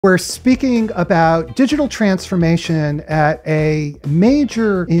We're speaking about digital transformation at a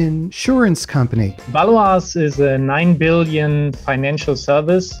major insurance company. Baloise is a 9 billion financial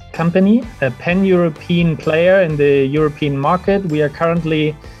service company, a pan-European player in the European market. We are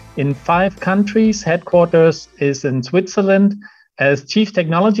currently in 5 countries. Headquarters is in Switzerland. As Chief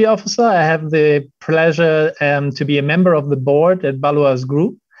Technology Officer, I have the pleasure to be a member of the board at Baloise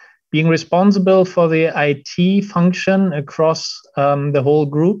Group, being responsible for the IT function across the whole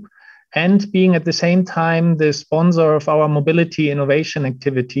group, and being at the same time the sponsor of our mobility innovation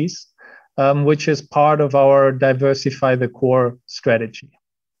activities, which is part of our Diversify the Core strategy.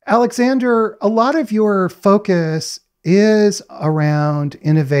 Alexander, a lot of your focus is around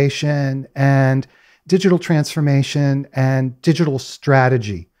innovation and digital transformation and digital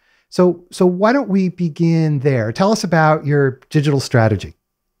strategy. So why don't we begin there? Tell us about your digital strategy.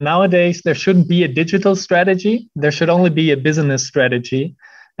 Nowadays, there shouldn't be a digital strategy. There should only be a business strategy.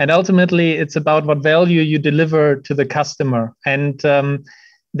 And ultimately, it's about what value you deliver to the customer. And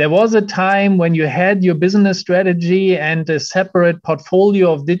there was a time when you had your business strategy and a separate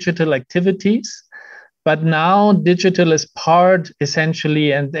portfolio of digital activities. But now digital is part,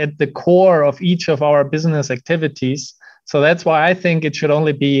 essentially, and at the core of each of our business activities. So that's why I think it should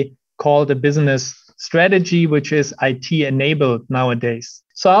only be called a business strategy, which is IT enabled nowadays.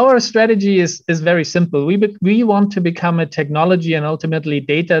 So our strategy is very simple. We want to become a technology and ultimately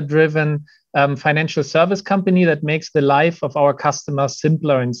data-driven financial service company that makes the life of our customers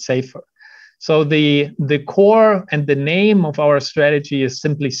simpler and safer. So the core and the name of our strategy is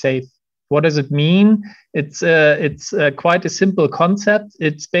Simply Safe. What does it mean? It's quite a simple concept.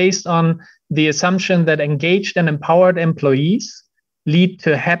 It's based on the assumption that engaged and empowered employees lead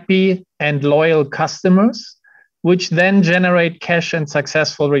to happy and loyal customers, which then generate cash and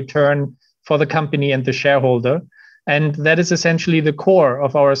successful return for the company and the shareholder. And that is essentially the core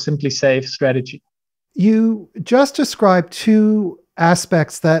of our Simply Safe strategy. You just described 2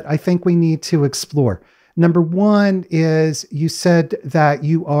 aspects that I think we need to explore. Number one is you said that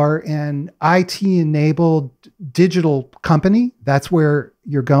you are an IT-enabled digital company. That's where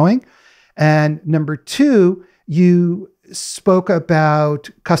you're going. And number 2, you spoke about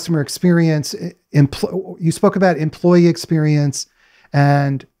customer experience. You spoke about employee experience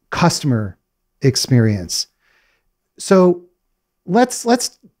and customer experience. So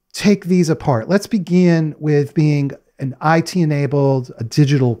let's take these apart. Let's begin with being an IT-enabled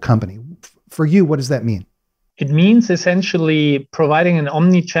digital company. For you, what does that mean? It means essentially providing an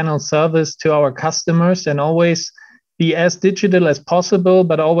omni-channel service to our customers and always be as digital as possible,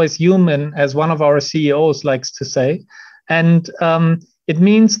 but always human, as one of our CEOs likes to say. And it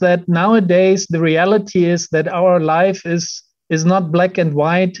means that nowadays the reality is that our life is not black and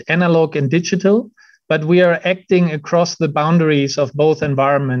white, analog and digital, but we are acting across the boundaries of both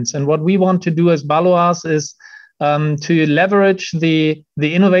environments. And what we want to do as Baloise is to leverage the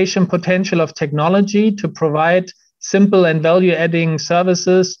innovation potential of technology to provide simple and value-adding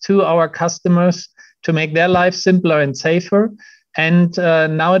services to our customers to make their life simpler and safer. And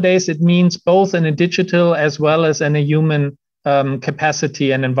nowadays, it means both in a digital as well as in a human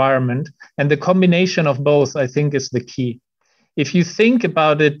capacity and environment. And the combination of both, I think, is the key. If you think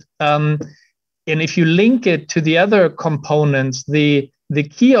about it, and if you link it to the other components, the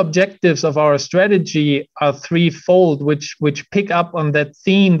key objectives of our strategy are threefold, which pick up on that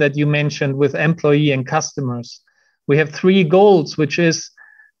theme that you mentioned with employee and customers. We have 3 goals, which is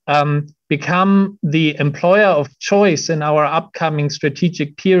become the employer of choice in our upcoming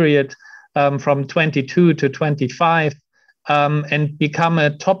strategic period from 22 to 25, and become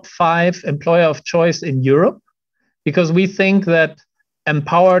a top 5 employer of choice in Europe, because we think that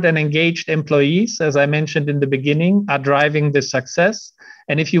empowered and engaged employees, as I mentioned in the beginning, are driving the success.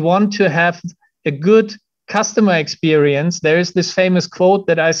 And if you want to have a good customer experience, there is this famous quote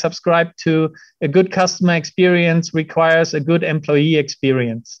that I subscribe to: a good customer experience requires a good employee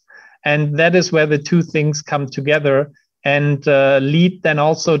experience. And that is where the 2 things come together and lead then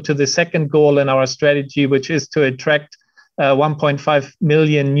also to the second goal in our strategy, which is to attract 1.5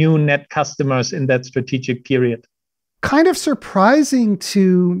 million new net customers in that strategic period. Kind of surprising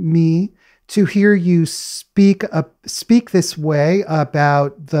to me to hear you speak this way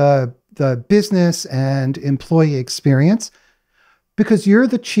about the business and employee experience, because you're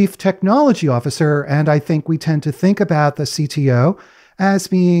the Chief Technology Officer, and I think we tend to think about the CTO as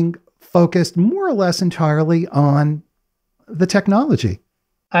being focused more or less entirely on the technology.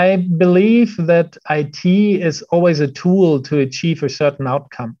 I believe that IT is always a tool to achieve a certain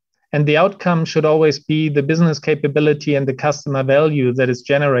outcome. And the outcome should always be the business capability and the customer value that is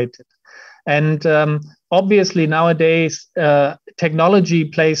generated. And obviously nowadays technology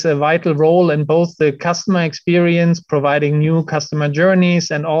plays a vital role in both the customer experience, providing new customer journeys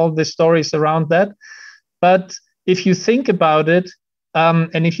and all the stories around that. But if you think about it,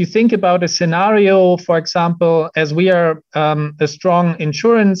 and if you think about a scenario, for example, as we are a strong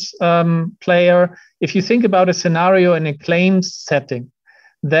insurance player, if you think about a scenario in a claims setting,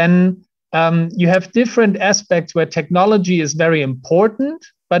 then you have different aspects where technology is very important,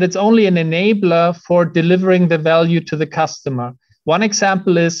 but it's only an enabler for delivering the value to the customer. One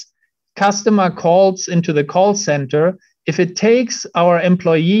example is customer calls into the call center. If it takes our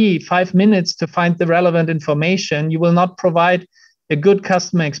employee 5 minutes to find the relevant information, you will not provide a good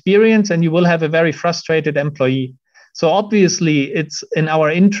customer experience and you will have a very frustrated employee. So obviously, it's in our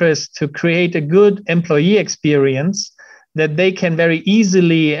interest to create a good employee experience that they can very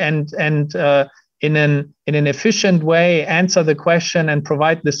easily and in an efficient way answer the question and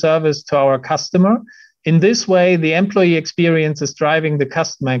provide the service to our customer. In this way, the employee experience is driving the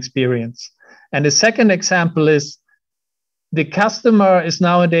customer experience. And the second example is the customer is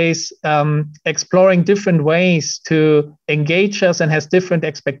nowadays exploring different ways to engage us and has different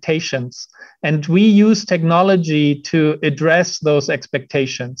expectations. And we use technology to address those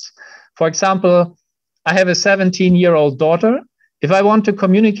expectations. For example, I have a 17-year-old daughter. If I want to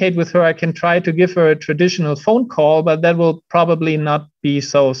communicate with her, I can try to give her a traditional phone call, but that will probably not be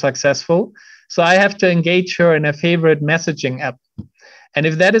so successful. So I have to engage her in a favorite messaging app. And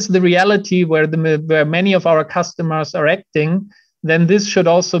if that is the reality where many of our customers are acting, then this should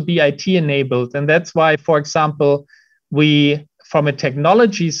also be IT enabled. And that's why, for example, we, from a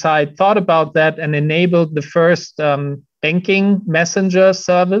technology side, thought about that and enabled the first banking messenger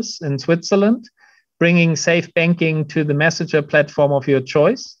service in Switzerland, bringing safe banking to the messenger platform of your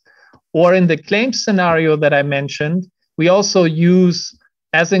choice. Or in the claims scenario that I mentioned, we also use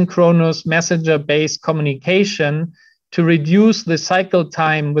asynchronous messenger-based communication to reduce the cycle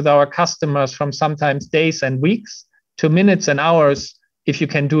time with our customers from sometimes days and weeks to minutes and hours if you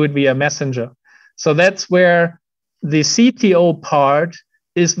can do it via messenger. So that's where the CTO part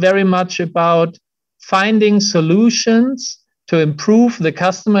is very much about finding solutions to improve the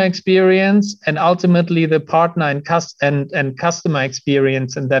customer experience and ultimately the partner and customer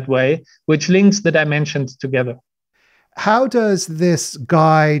experience in that way, which links the dimensions together. How does this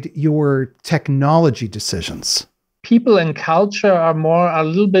guide your technology decisions? People and culture are a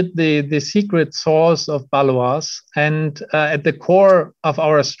little bit the secret sauce of Baloise and at the core of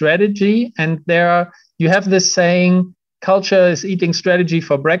our strategy. And you have this saying, culture is eating strategy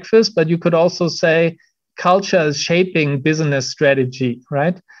for breakfast, but you could also say culture is shaping business strategy,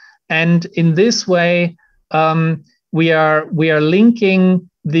 right? And in this way, we are linking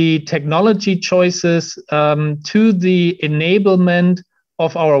the technology choices to the enablement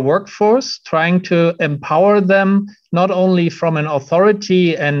of our workforce, trying to empower them not only from an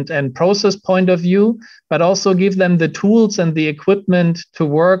authority and process point of view, but also give them the tools and the equipment to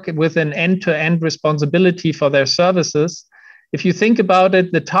work with an end-to-end responsibility for their services. If you think about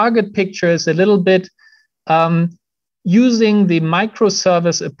it, the target picture is a little bit using the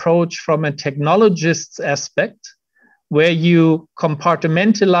microservice approach from a technologist's aspect, where you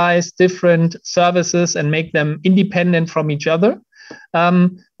compartmentalize different services and make them independent from each other.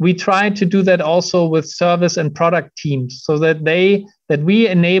 We try to do that also with service and product teams so that we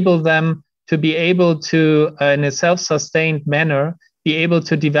enable them to be able to, in a self-sustained manner, be able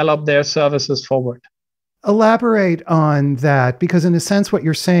to develop their services forward. Elaborate on that, because in a sense, what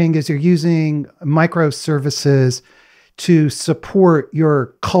you're saying is you're using microservices to support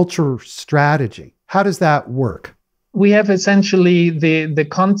your culture strategy. How does that work? We have essentially the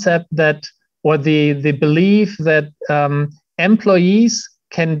concept that, or the belief that employees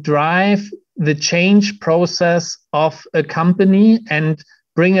can drive the change process of a company and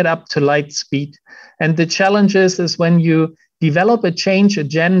bring it up to light speed. And the challenge is when you develop a change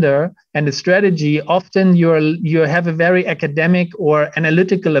agenda and a strategy, often you have a very academic or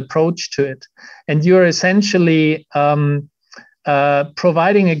analytical approach to it. And you're essentially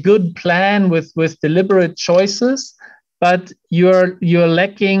providing a good plan with deliberate choices, but you're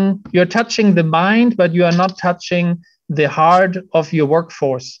touching the mind, but you are not touching the heart of your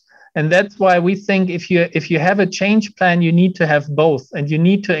workforce. And that's why we think if you have a change plan, you need to have both, and you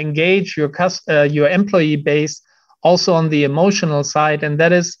need to engage your employee base also on the emotional side. And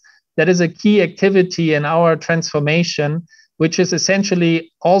that is a key activity in our transformation, which is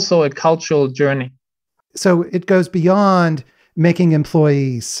essentially also a cultural journey. So it goes beyond making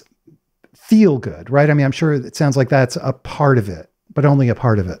employees feel good, right? I mean, I'm sure it sounds like that's a part of it, but only a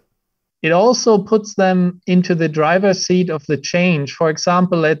part of it. it also puts them into the driver's seat of the change. For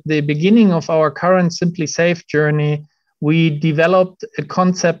example, at the beginning of our current Simply Safe journey, we developed a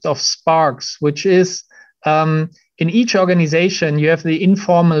concept of sparks, which is in each organization, you have the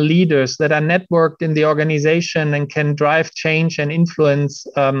informal leaders that are networked in the organization and can drive change and influence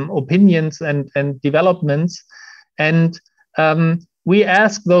opinions and developments. And we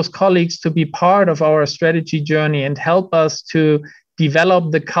ask those colleagues to be part of our strategy journey and help us to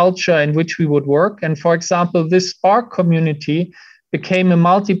develop the culture in which we would work. And for example, this Spark community became a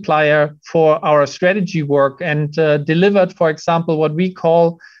multiplier for our strategy work and delivered, for example, what we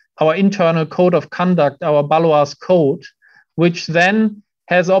call our internal code of conduct, our Baloise code, which then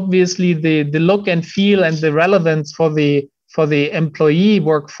has obviously the look and feel and the relevance for the employee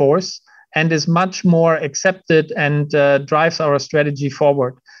workforce and is much more accepted and drives our strategy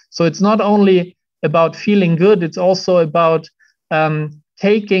forward. So it's not only about feeling good, it's also about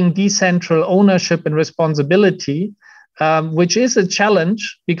taking decentral ownership and responsibility, which is a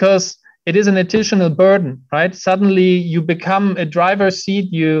challenge because it is an additional burden, right? Suddenly you become a driver's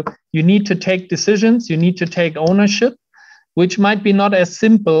seat. You need to take decisions. You need to take ownership, which might be not as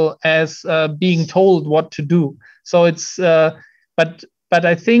simple as being told what to do. So it's, but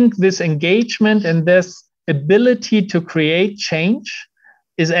I think this engagement and this ability to create change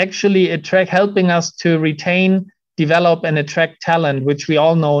is actually helping us to retain, develop, and attract talent, which we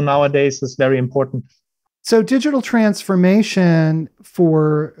all know nowadays is very important. So digital transformation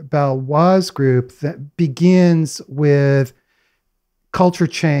for Baloise Group that begins with culture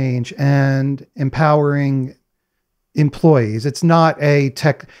change and empowering employees. It's not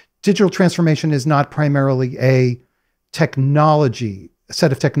digital transformation is not primarily a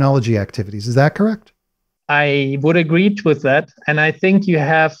set of technology activities. Is that correct? I would agree with that. And I think you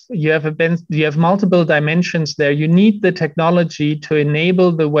have multiple dimensions there. You need the technology to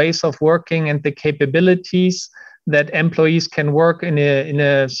enable the ways of working and the capabilities that employees can work in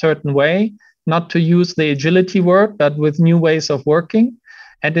a certain way, not to use the agility word, but with new ways of working.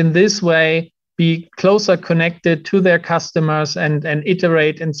 And in this way, be closer connected to their customers and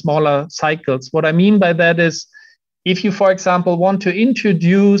iterate in smaller cycles. What I mean by that is, if you, for example, want to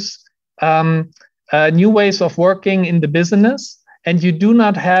introduce new ways of working in the business, and you do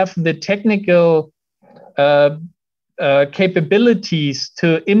not have the technical capabilities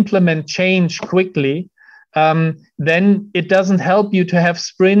to implement change quickly, then it doesn't help you to have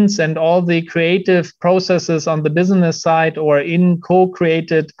sprints and all the creative processes on the business side or in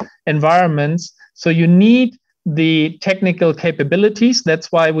co-created environments. So you need the technical capabilities.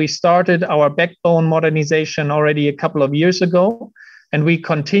 That's why we started our backbone modernization already a couple of years ago. And we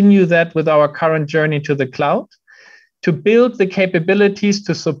continue that with our current journey to the cloud to build the capabilities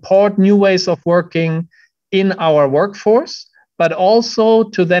to support new ways of working in our workforce, but also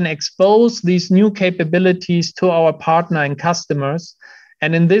to then expose these new capabilities to our partner and customers.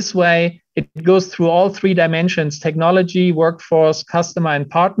 And in this way, it goes through all three dimensions: technology, workforce, customer, and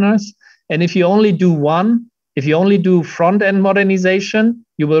partners. And if you only do one, if you only do front-end modernization,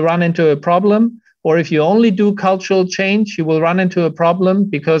 you will run into a problem. Or if you only do cultural change, you will run into a problem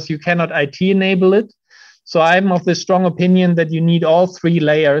because you cannot IT enable it. So I'm of the strong opinion that you need all three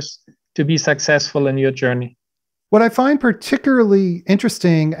layers to be successful in your journey. What I find particularly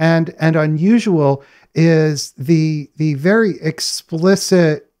interesting and unusual is the very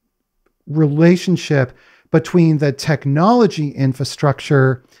explicit relationship between the technology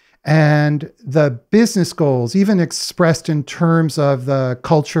infrastructure and the business goals, even expressed in terms of the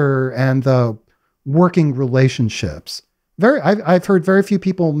culture and the working relationships. I've heard very few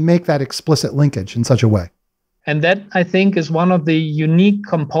people make that explicit linkage in such a way. And that, I think, is one of the unique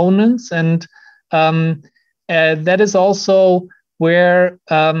components. And that is also where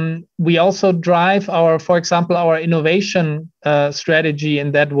we also drive for example, our innovation strategy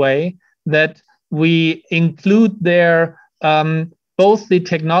in that way, that we include there both the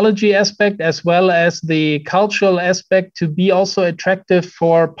technology aspect as well as the cultural aspect to be also attractive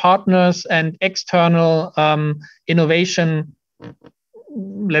for partners and external innovation,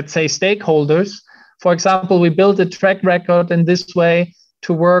 let's say, stakeholders. For example, we built a track record in this way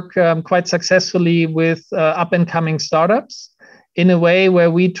to work quite successfully with up-and-coming startups in a way where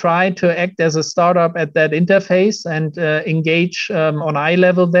we try to act as a startup at that interface and engage on eye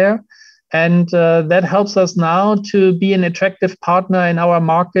level there. And that helps us now to be an attractive partner in our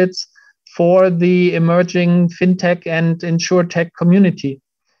markets for the emerging fintech and insurtech community.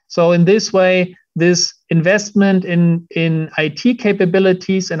 So in this way, this investment in IT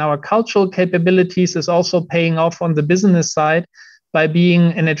capabilities and our cultural capabilities is also paying off on the business side by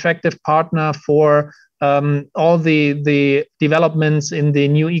being an attractive partner for all the developments in the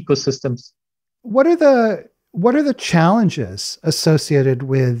new ecosystems. What are the challenges associated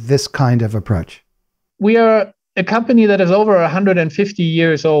with this kind of approach? We are a company that is over 150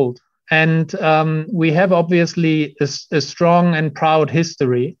 years old, and we have obviously a strong and proud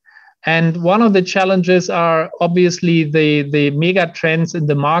history. And one of the challenges are obviously the mega trends in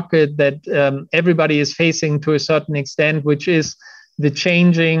the market that everybody is facing to a certain extent, which is the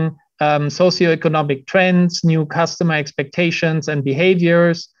changing socioeconomic trends, new customer expectations and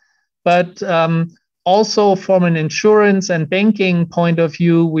behaviors. But also from an insurance and banking point of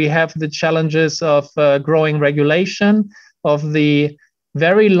view, we have the challenges of growing regulation, of the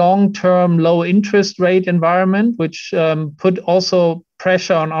very long-term low interest rate environment, which put also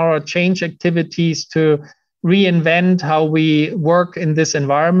pressure on our change activities to reinvent how we work in this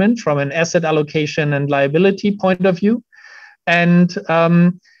environment from an asset allocation and liability point of view. And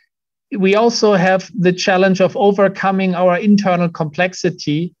we also have the challenge of overcoming our internal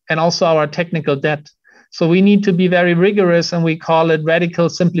complexity and also our technical debt. So we need to be very rigorous, and we call it radical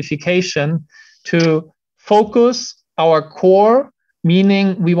simplification, to focus our core,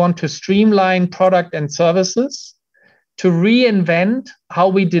 meaning we want to streamline product and services, to reinvent how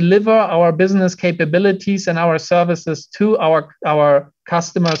we deliver our business capabilities and our services to our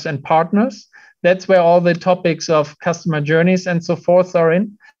customers and partners. That's where all the topics of customer journeys and so forth are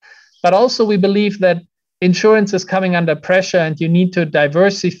in. But also we believe that insurance is coming under pressure, and you need to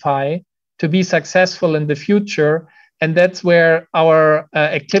diversify to be successful in the future. And that's where our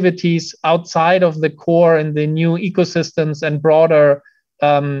activities outside of the core and the new ecosystems and broader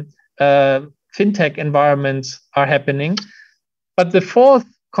fintech environments are happening. But the fourth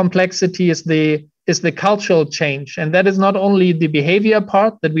complexity is the cultural change. And that is not only the behavior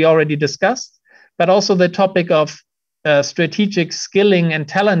part that we already discussed, but also the topic of strategic skilling and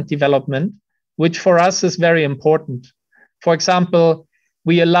talent development, which for us is very important. For example,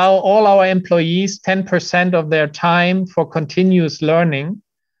 we allow all our employees 10% of their time for continuous learning,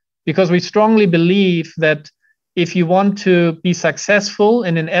 because we strongly believe that if you want to be successful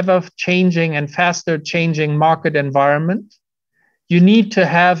in an ever-changing and faster-changing market environment, you need to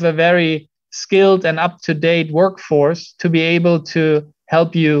have a very skilled and up-to-date workforce to be able to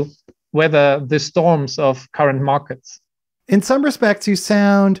help you weather the storms of current markets. In some respects, you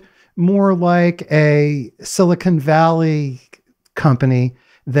sound more like a Silicon Valley company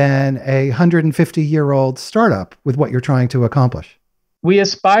than a 150-year-old startup with what you're trying to accomplish. We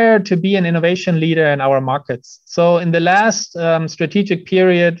aspire to be an innovation leader in our markets. So in the last strategic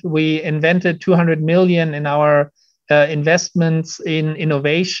period, we invented 200 million in our investments in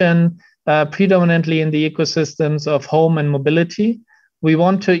innovation, predominantly in the ecosystems of home and mobility. We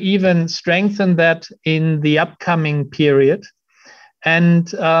want to even strengthen that in the upcoming period.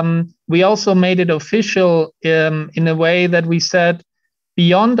 And we also made it official in a way that we said,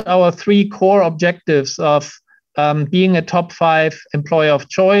 beyond our three core objectives of being a top 5 employer of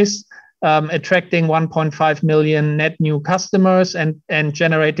choice, attracting 1.5 million net new customers and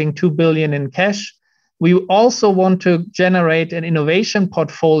generating 2 billion in cash, we also want to generate an innovation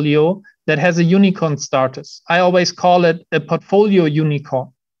portfolio that has a unicorn status. I always call it a portfolio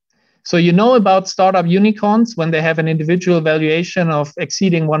unicorn. So you know about startup unicorns when they have an individual valuation of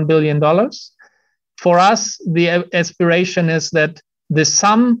exceeding $1 billion. For us, the aspiration is that the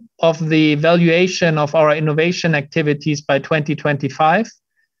sum of the valuation of our innovation activities by 2025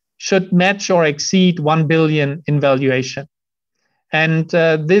 should match or exceed 1 billion in valuation. And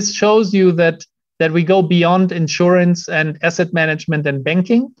this shows you that we go beyond insurance and asset management and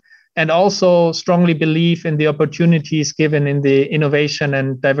banking, and also strongly believe in the opportunities given in the innovation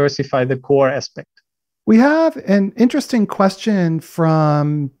and diversify the core aspect. We have an interesting question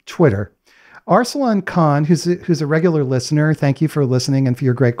from Twitter. Arsalan Khan, who's a regular listener, thank you for listening and for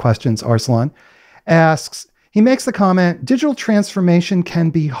your great questions, Arsalan, he makes the comment, digital transformation can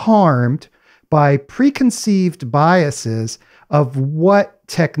be harmed by preconceived biases of what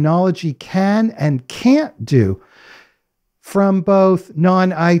technology can and can't do from both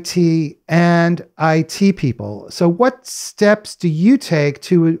non-IT and IT people. So what steps do you take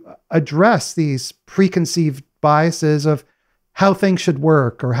to address these preconceived biases of how things should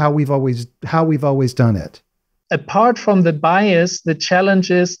work or how we've always done it? Apart from the bias, the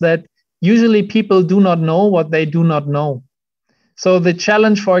challenge is that usually people do not know what they do not know. So the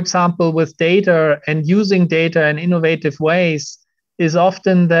challenge, for example, with data and using data in innovative ways is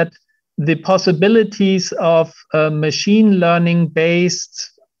often that the possibilities of machine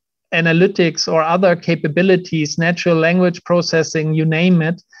learning-based analytics or other capabilities, natural language processing, you name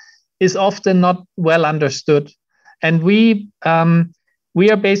it, is often not well understood. And we we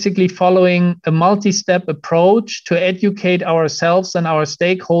are basically following a multi-step approach to educate ourselves and our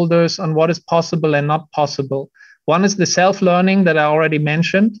stakeholders on what is possible and not possible. One is the self-learning that I already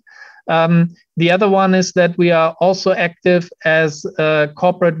mentioned. The other one is that we are also active as a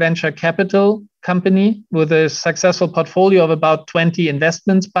corporate venture capital company with a successful portfolio of about 20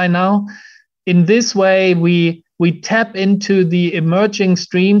 investments by now. In this way, we tap into the emerging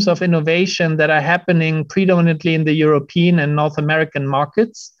streams of innovation that are happening predominantly in the European and North American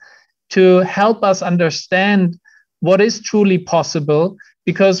markets to help us understand what is truly possible,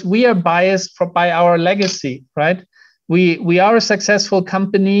 because we are biased by our legacy, right? We are a successful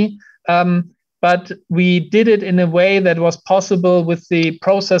company, but we did it in a way that was possible with the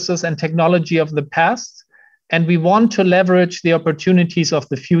processes and technology of the past, and we want to leverage the opportunities of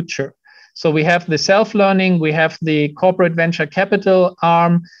the future. So we have the self-learning, we have the corporate venture capital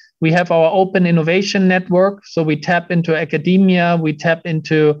arm, we have our open innovation network. So we tap into academia, we tap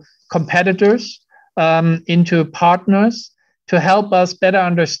into competitors, into partners to help us better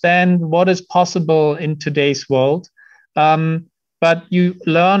understand what is possible in today's world. But you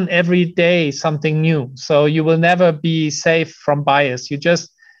learn every day something new. So you will never be safe from bias. You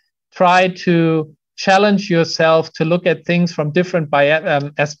just try to challenge yourself to look at things from different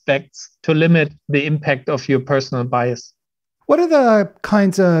aspects to limit the impact of your personal bias. What are the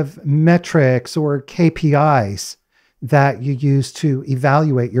kinds of metrics or KPIs that you use to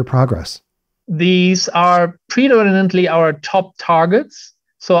evaluate your progress? These are predominantly our top targets.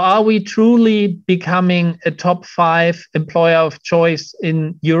 So are we truly becoming a top 5 employer of choice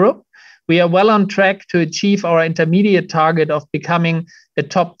in Europe? We are well on track to achieve our intermediate target of becoming a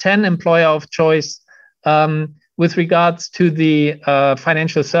top 10 employer of choice with regards to the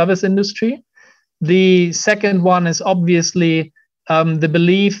financial service industry. The second one is obviously the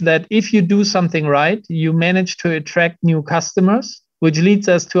belief that if you do something right, you manage to attract new customers, which leads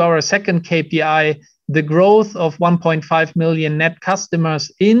us to our second KPI, the growth of 1.5 million net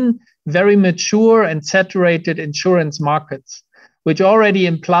customers in very mature and saturated insurance markets, which already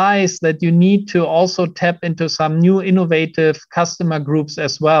implies that you need to also tap into some new innovative customer groups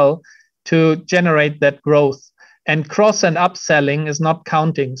as well to generate that growth. And cross and upselling is not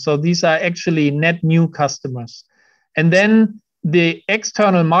counting. So these are actually net new customers. And then the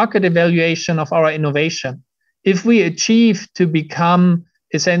external market evaluation of our innovation. If we achieve to become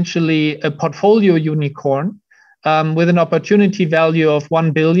essentially a portfolio unicorn with an opportunity value of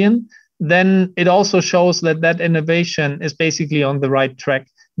 1 billion, then it also shows that that innovation is basically on the right track.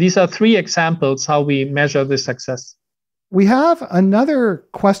 These are 3 examples how we measure the success. We have another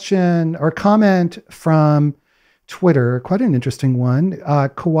question or comment from Twitter, quite an interesting one.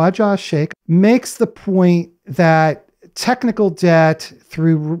 Kawaja Sheikh makes the point that technical debt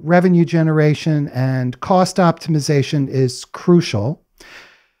through revenue generation and cost optimization is crucial.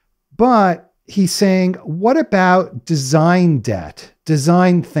 But he's saying, what about design debt,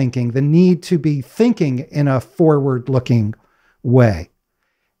 design thinking, the need to be thinking in a forward-looking way?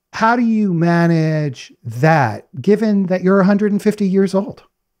 How do you manage that, given that you're 150 years old?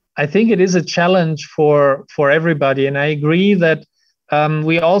 I think it is a challenge for everybody. And I agree that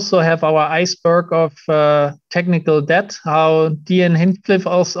we also have our iceberg of technical debt, how Dean Hinchcliffe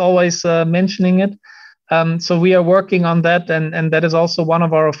was always mentioning it. So we are working on that, and that is also one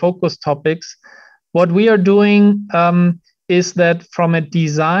of our focus topics. What we are doing is that from a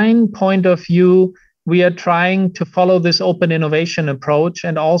design point of view, we are trying to follow this open innovation approach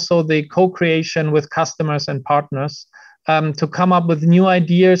and also the co-creation with customers and partners to come up with new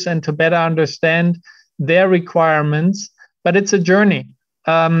ideas and to better understand their requirements. But it's a journey.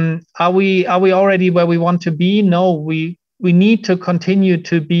 Are we already where we want to be? No, we need to continue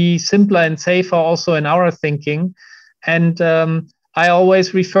to be simpler and safer also in our thinking. And I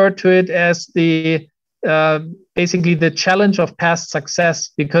always refer to it as the basically the challenge of past success,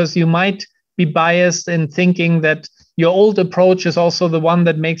 because you might be biased in thinking that your old approach is also the one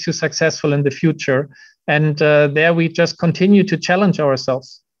that makes you successful in the future. And there we just continue to challenge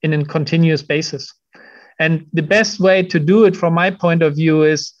ourselves in a continuous basis. And the best way to do it from my point of view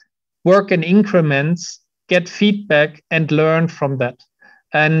is work in increments, get feedback and learn from that.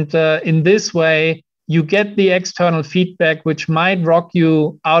 And in this way, you get the external feedback, which might rock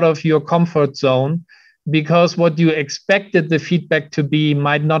you out of your comfort zone, because what you expected the feedback to be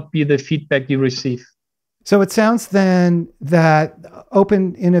might not be the feedback you receive. So it sounds then that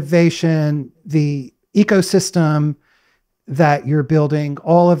open innovation, the ecosystem that you're building,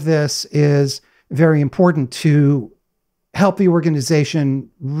 all of this is very important to help the organization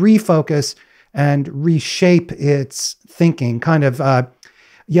refocus and reshape its thinking, kind of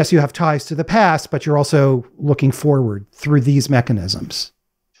yes, you have ties to the past, but you're also looking forward through these mechanisms.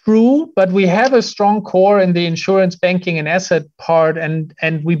 True, but we have a strong core in the insurance, banking, and asset part,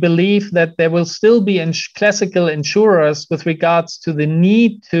 and we believe that there will still be classical insurers with regards to the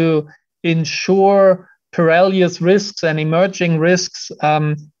need to insure perilous risks and emerging risks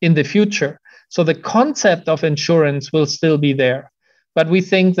in the future. So the concept of insurance will still be there, but we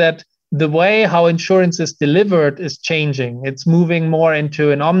think that the way how insurance is delivered is changing. It's moving more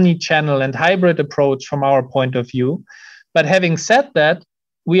into an omni-channel and hybrid approach from our point of view. But having said that,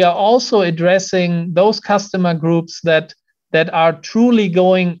 we are also addressing those customer groups that are truly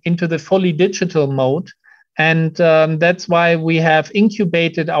going into the fully digital mode. And that's why we have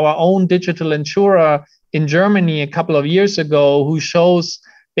incubated our own digital insurer in Germany a couple of years ago, who shows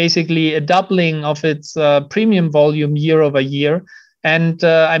basically a doubling of its premium volume year over year. And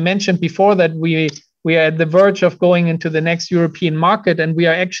I mentioned before that we are at the verge of going into the next European market, and we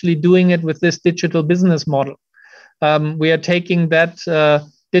are actually doing it with this digital business model. We are taking that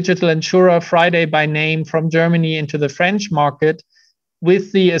digital insurer, Friday by name, from Germany into the French market,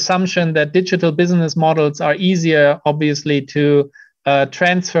 with the assumption that digital business models are easier, obviously, to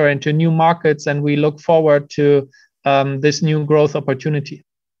transfer into new markets, and we look forward to this new growth opportunity.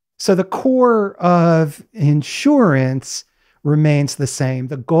 So the core of insurance remains the same.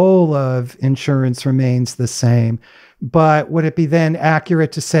 The goal of insurance remains the same. But would it be then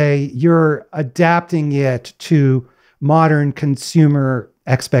accurate to say you're adapting it to modern consumer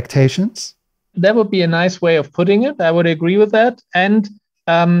expectations? That would be a nice way of putting it. I would agree with that. And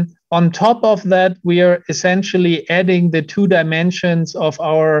on top of that, we are essentially adding the two dimensions of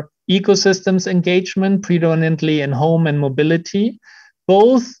our ecosystems engagement, predominantly in home and mobility,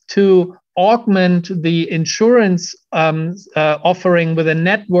 both to augment the insurance offering with a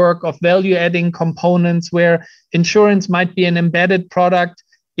network of value-adding components where insurance might be an embedded product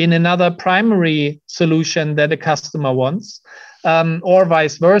in another primary solution that a customer wants, or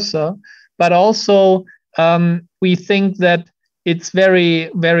vice versa. But also, we think that it's very,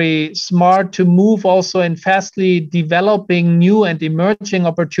 very smart to move also in fastly developing new and emerging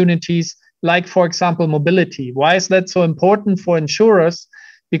opportunities, like, for example, mobility. Why is that so important for insurers?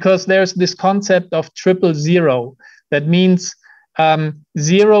 Because there's this concept of 000. That means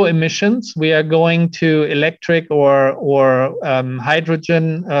zero emissions. We are going to electric or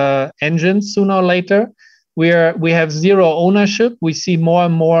hydrogen engines sooner or later. We have zero ownership. We see more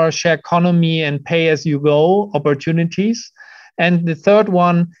and more share economy and pay-as-you-go opportunities. And the third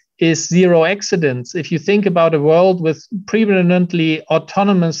one is zero accidents. If you think about a world with predominantly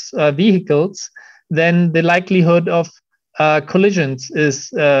autonomous vehicles, then the likelihood of collisions is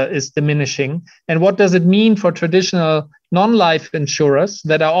diminishing. And what does it mean for traditional non-life insurers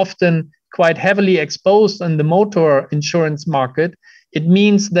that are often quite heavily exposed in the motor insurance market? It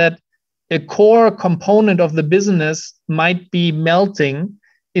means that a core component of the business might be melting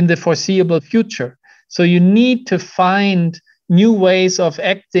in the foreseeable future. So you need to find new ways of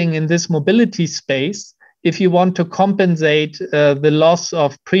acting in this mobility space if you want to compensate the loss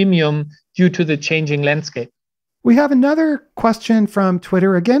of premium due to the changing landscape. We have another question from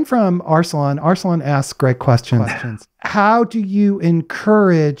Twitter, again from Arslan. Arslan asks great questions. How do you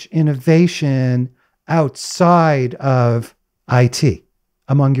encourage innovation outside of IT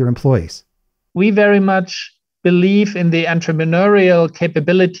among your employees? We very much believe in the entrepreneurial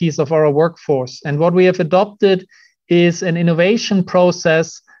capabilities of our workforce. And what we have adopted is an innovation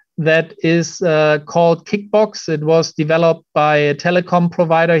process that is called Kickbox. It was developed by a telecom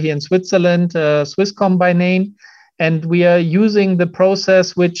provider here in Switzerland, Swisscom by name. And we are using the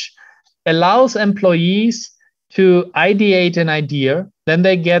process which allows employees to ideate an idea. Then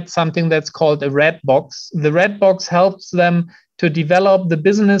they get something that's called a red box. The red box helps them to develop the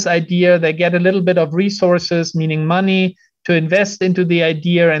business idea. They get a little bit of resources, meaning money, to invest into the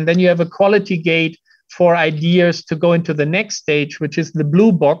idea. And then you have a quality gate for ideas to go into the next stage, which is the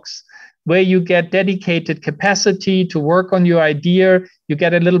blue box, where you get dedicated capacity to work on your idea. You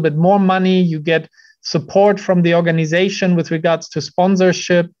get a little bit more money. You get support from the organization with regards to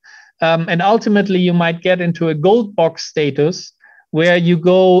sponsorship. And ultimately, you might get into a gold box status where you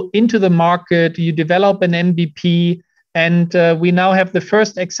go into the market, you develop an MVP, and we now have the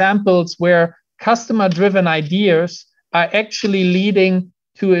first examples where customer-driven ideas are actually leading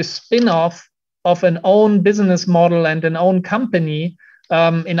to a spin-off of an own business model and an own company,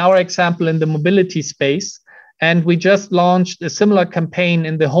 in our example, in the mobility space. And we just launched a similar campaign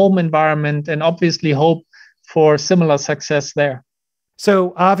in the home environment and obviously hope for similar success there.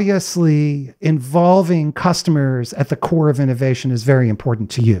 So obviously, involving customers at the core of innovation is very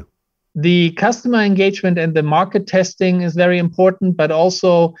important to you. the customer engagement and the market testing is very important, but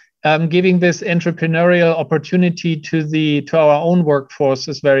also giving this entrepreneurial opportunity to our own workforce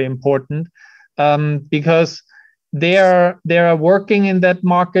is very important, because they are working in that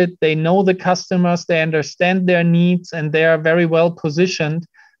market. They know the customers, they understand their needs, and they are very well positioned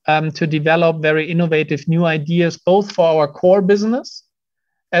to develop very innovative new ideas, both for our core business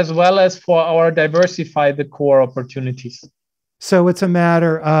as well as for our diversify the core opportunities. So it's a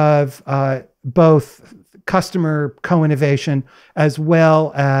matter of both customer co-innovation as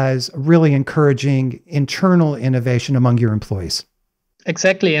well as really encouraging internal innovation among your employees.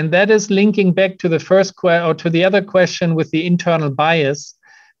 Exactly. And that is linking back to the first or to the other question with the internal bias,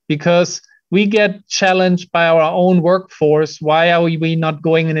 because we get challenged by our own workforce. Why are we not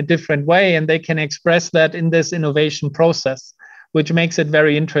going in a different way? And they can express that in this innovation process, which makes it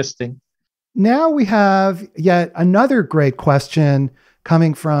very interesting. Now we have yet another great question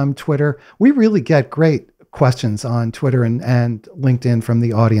coming from Twitter. We really get great questions on Twitter and LinkedIn from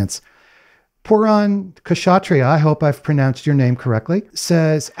the audience. Puran Kshatriya, I hope I've pronounced your name correctly,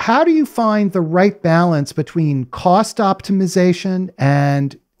 says, how do you find the right balance between cost optimization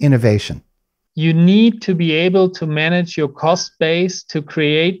and innovation? You need to be able to manage your cost base to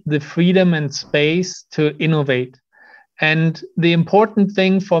create the freedom and space to innovate. And the important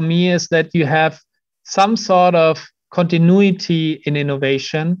thing for me is that you have some sort of continuity in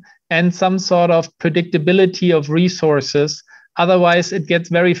innovation and some sort of predictability of resources. Otherwise, it gets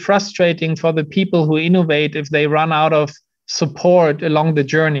very frustrating for the people who innovate if they run out of support along the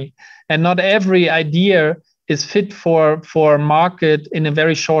journey. And not every idea is fit for market in a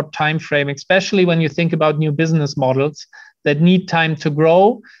very short time frame, especially when you think about new business models that need time to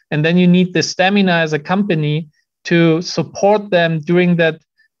grow. And then you need the stamina as a company to support them during that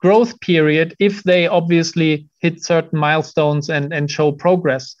growth period if they obviously hit certain milestones and show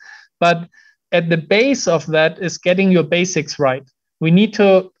progress. But at the base of that is getting your basics right. We need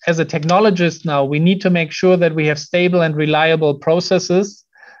to, as a technologist now, we need to make sure that we have stable and reliable processes,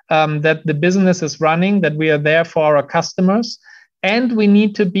 that the business is running, that we are there for our customers, and we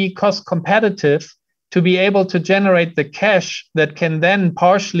need to be cost competitive to be able to generate the cash that can then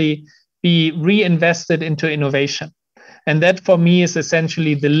partially be reinvested into innovation. And that for me is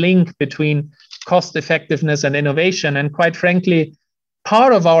essentially the link between cost effectiveness and innovation. And quite frankly,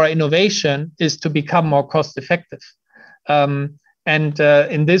 part of our innovation is to become more cost effective.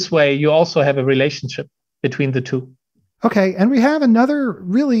 In this way, you also have a relationship between the two. Okay. And we have another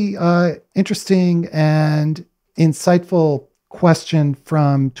really interesting and insightful question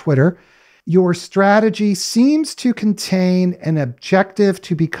from Twitter. Your strategy seems to contain an objective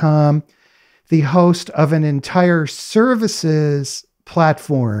to become the host of an entire services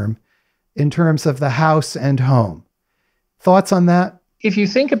platform in terms of the house and home. Thoughts on that? If you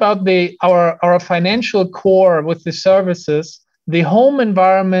think about our financial core with the services, the home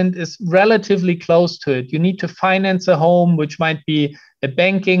environment is relatively close to it. You need to finance a home, which might be a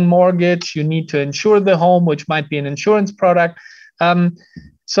banking mortgage. You need to insure the home, which might be an insurance product.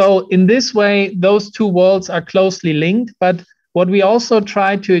 So in this way, those two worlds are closely linked. But what we also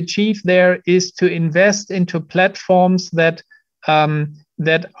try to achieve there is to invest into platforms that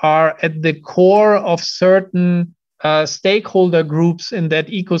are at the core of certain stakeholder groups in that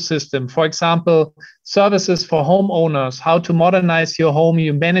ecosystem. For example, services for homeowners, how to modernize your home,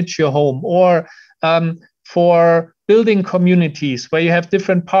 you manage your home, or for building communities where you have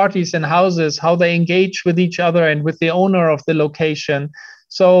different parties and houses, how they engage with each other and with the owner of the location.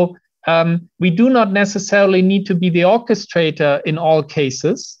 So we do not necessarily need to be the orchestrator in all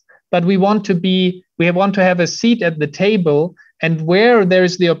cases, but we want to have a seat at the table. And where there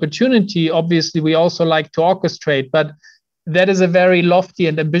is the opportunity, obviously, we also like to orchestrate, but that is a very lofty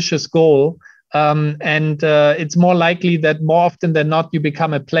and ambitious goal. It's more likely that more often than not, you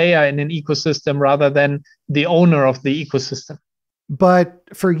become a player in an ecosystem rather than the owner of the ecosystem. But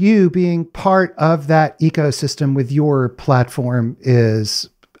for you, being part of that ecosystem with your platform is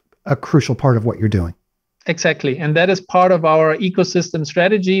a crucial part of what you're doing. Exactly. And that is part of our ecosystem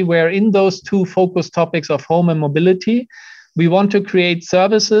strategy, where in those two focus topics of home and mobility, we want to create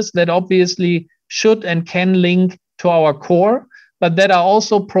services that obviously should and can link to our core, but that are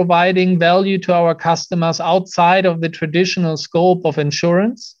also providing value to our customers outside of the traditional scope of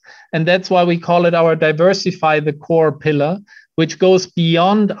insurance. And that's why we call it our diversify the core pillar, which goes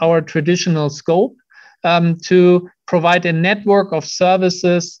beyond our traditional scope to provide a network of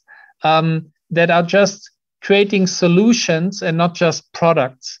services that are just creating solutions and not just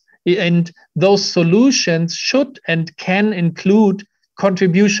products. And those solutions should and can include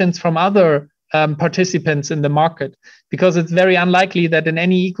contributions from other participants in the market, because it's very unlikely that in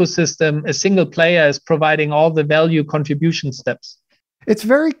any ecosystem, a single player is providing all the value contribution steps. It's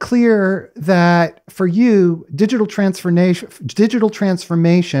very clear that for you, digital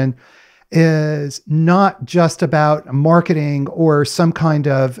transformation is not just about marketing or some kind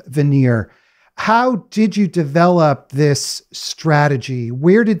of veneer. How did you develop this strategy?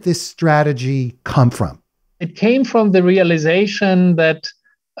 Where did this strategy come from? It came from the realization that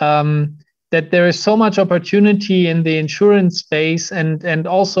that there is so much opportunity in the insurance space and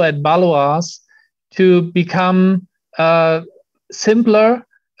also at Baloise to become simpler,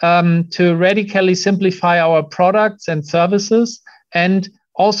 to radically simplify our products and services, and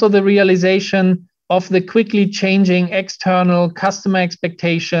also the realization of the quickly changing external customer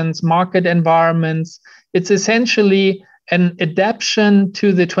expectations, market environments. It's essentially an adaptation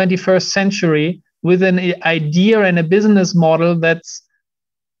to the 21st century with an idea and a business model that's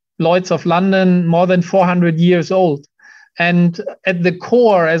Lloyd's of London, more than 400 years old. And at the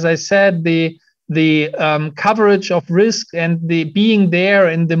core, as I said, the coverage of risk and the being there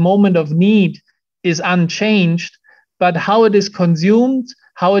in the moment of need is unchanged, but how it is consumed,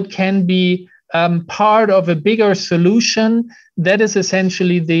 how it can be part of a bigger solution, that is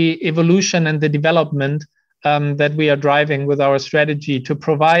essentially the evolution and the development that we are driving with our strategy to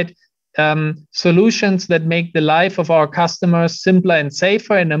provide solutions that make the life of our customers simpler and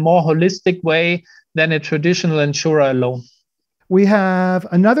safer in a more holistic way than a traditional insurer alone. We have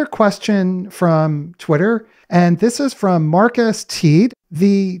another question from Twitter, and this is from Marcus Teed.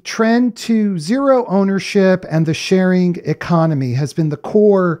 The trend to zero ownership and the sharing economy has been the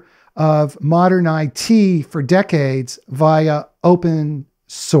core of modern IT for decades via open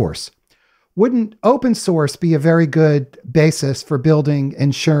source. Wouldn't open source be a very good basis for building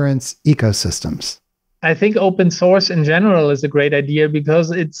insurance ecosystems? I think open source in general is a great idea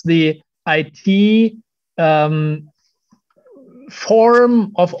because it's the IT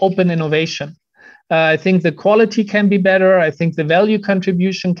form of open innovation. I think the quality can be better. I think the value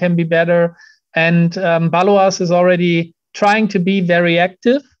contribution can be better. And Baloise is already trying to be very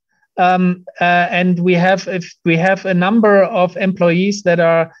active. And we have a number of employees that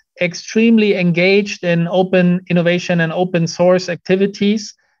are extremely engaged in open innovation and open source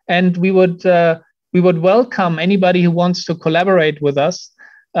activities. And we would welcome anybody who wants to collaborate with us.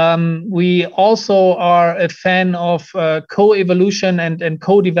 We also are a fan of co-evolution and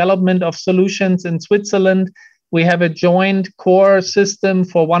co-development of solutions in Switzerland. We have a joint core system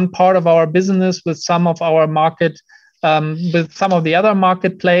for one part of our business with some of our market, with some of the other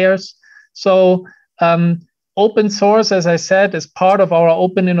market players. So open source, as I said, is part of our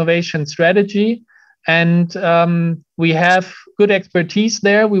open innovation strategy. And we have good expertise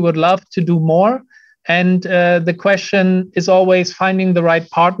there. We would love to do more. And the question is always finding the right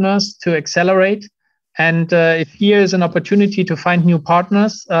partners to accelerate. And if here is an opportunity to find new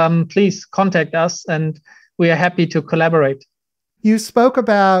partners, please contact us and we are happy to collaborate. You spoke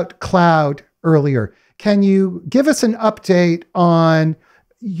about cloud earlier. Can you give us an update on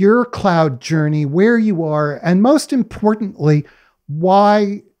your cloud journey, where you are, and most importantly,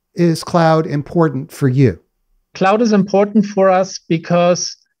 why is cloud important for you? Cloud is important for us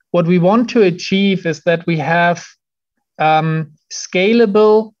because what we want to achieve is that we have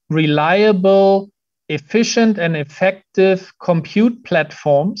scalable, reliable, efficient, and effective compute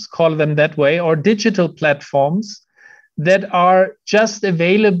platforms, call them that way, or digital platforms that are just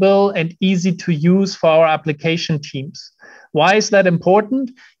available and easy to use for our application teams. Why is that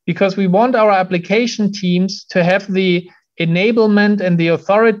important? Because we want our application teams to have the enablement and the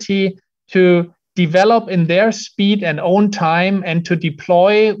authority to develop in their speed and own time and to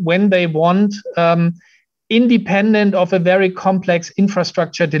deploy when they want, independent of a very complex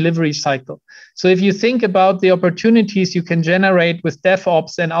infrastructure delivery cycle. So if you think about the opportunities you can generate with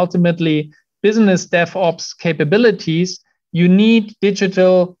DevOps and ultimately business DevOps capabilities, you need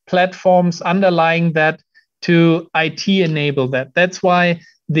digital platforms underlying that to IT enable that. That's why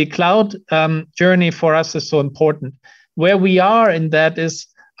the cloud journey for us is so important. Where we are in that is,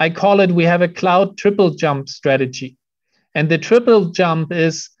 I call it, we have a cloud triple jump strategy. And the triple jump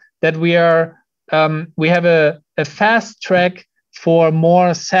is that we have a fast track for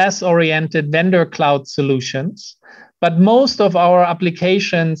more SaaS-oriented vendor cloud solutions. But most of our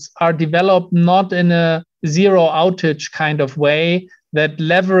applications are developed not in a zero outage kind of way that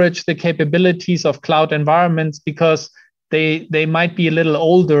leverage the capabilities of cloud environments because they might be a little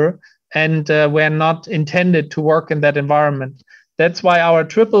older and were not intended to work in that environment. That's why our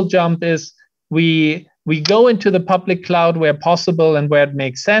triple jump is we go into the public cloud where possible and where it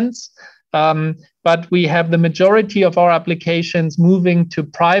makes sense. But we have the majority of our applications moving to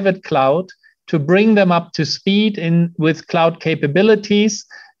private cloud to bring them up to speed with cloud capabilities,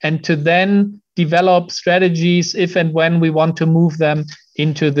 and to then develop strategies if and when we want to move them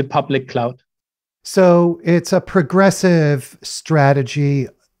into the public cloud. So it's a progressive strategy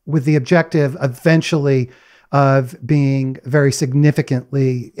with the objective eventually of being very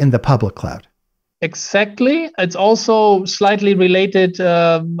significantly in the public cloud. Exactly. It's also slightly related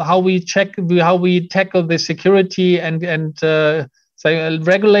how we tackle the security and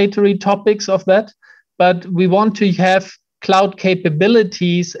regulatory topics of that. But we want to have cloud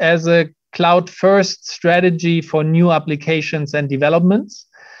capabilities as a cloud-first strategy for new applications and developments.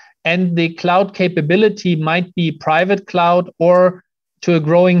 And the cloud capability might be private cloud or, to a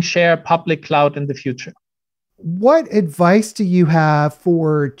growing share, public cloud in the future. What advice do you have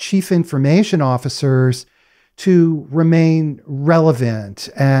for chief information officers to remain relevant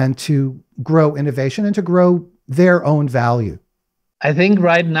and to grow innovation and to grow their own value? I think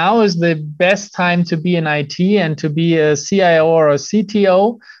right now is the best time to be in IT and to be a CIO or a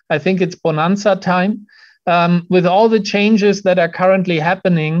CTO. I think it's bonanza time. With all the changes that are currently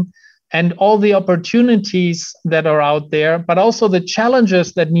happening and all the opportunities that are out there, but also the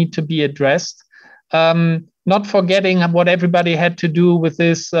challenges that need to be addressed, not forgetting what everybody had to do with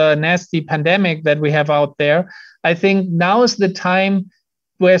this nasty pandemic that we have out there. I think now is the time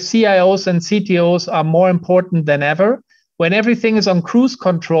where CIOs and CTOs are more important than ever. When everything is on cruise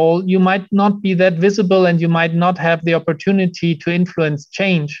control, you might not be that visible and you might not have the opportunity to influence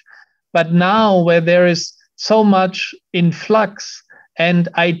change. But now, where there is so much in flux and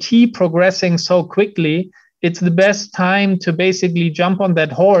IT progressing so quickly, it's the best time to basically jump on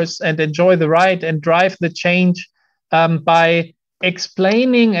that horse and enjoy the ride and drive the change by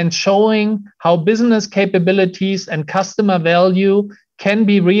explaining and showing how business capabilities and customer value can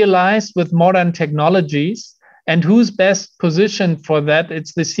be realized with modern technologies. And who's best positioned for that?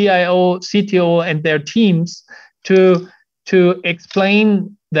 It's the CIO, CTO, and their teams to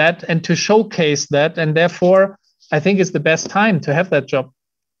explain that and to showcase that. And therefore, I think it's the best time to have that job.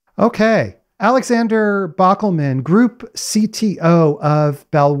 Okay. Alexander Bockelmann, Group CTO of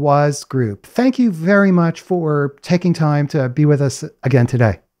Baloise Group. Thank you very much for taking time to be with us again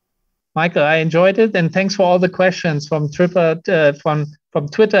today. Michael, I enjoyed it. And thanks for all the questions from Twitter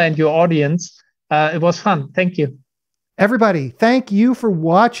and your audience. It was fun. Thank you. Everybody, thank you for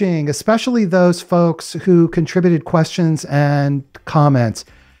watching, especially those folks who contributed questions and comments.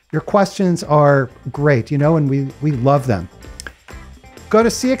 Your questions are great, and we love them. Go to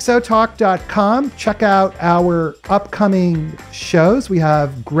CXOTalk.com, check out our upcoming shows. We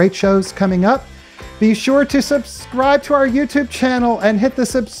have great shows coming up. Be sure to subscribe to our YouTube channel and hit the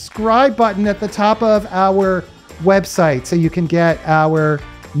subscribe button at the top of our website so you can get our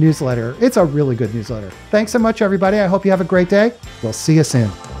newsletter. It's a really good newsletter. Thanks so much, everybody. I hope you have a great day. We'll see you soon.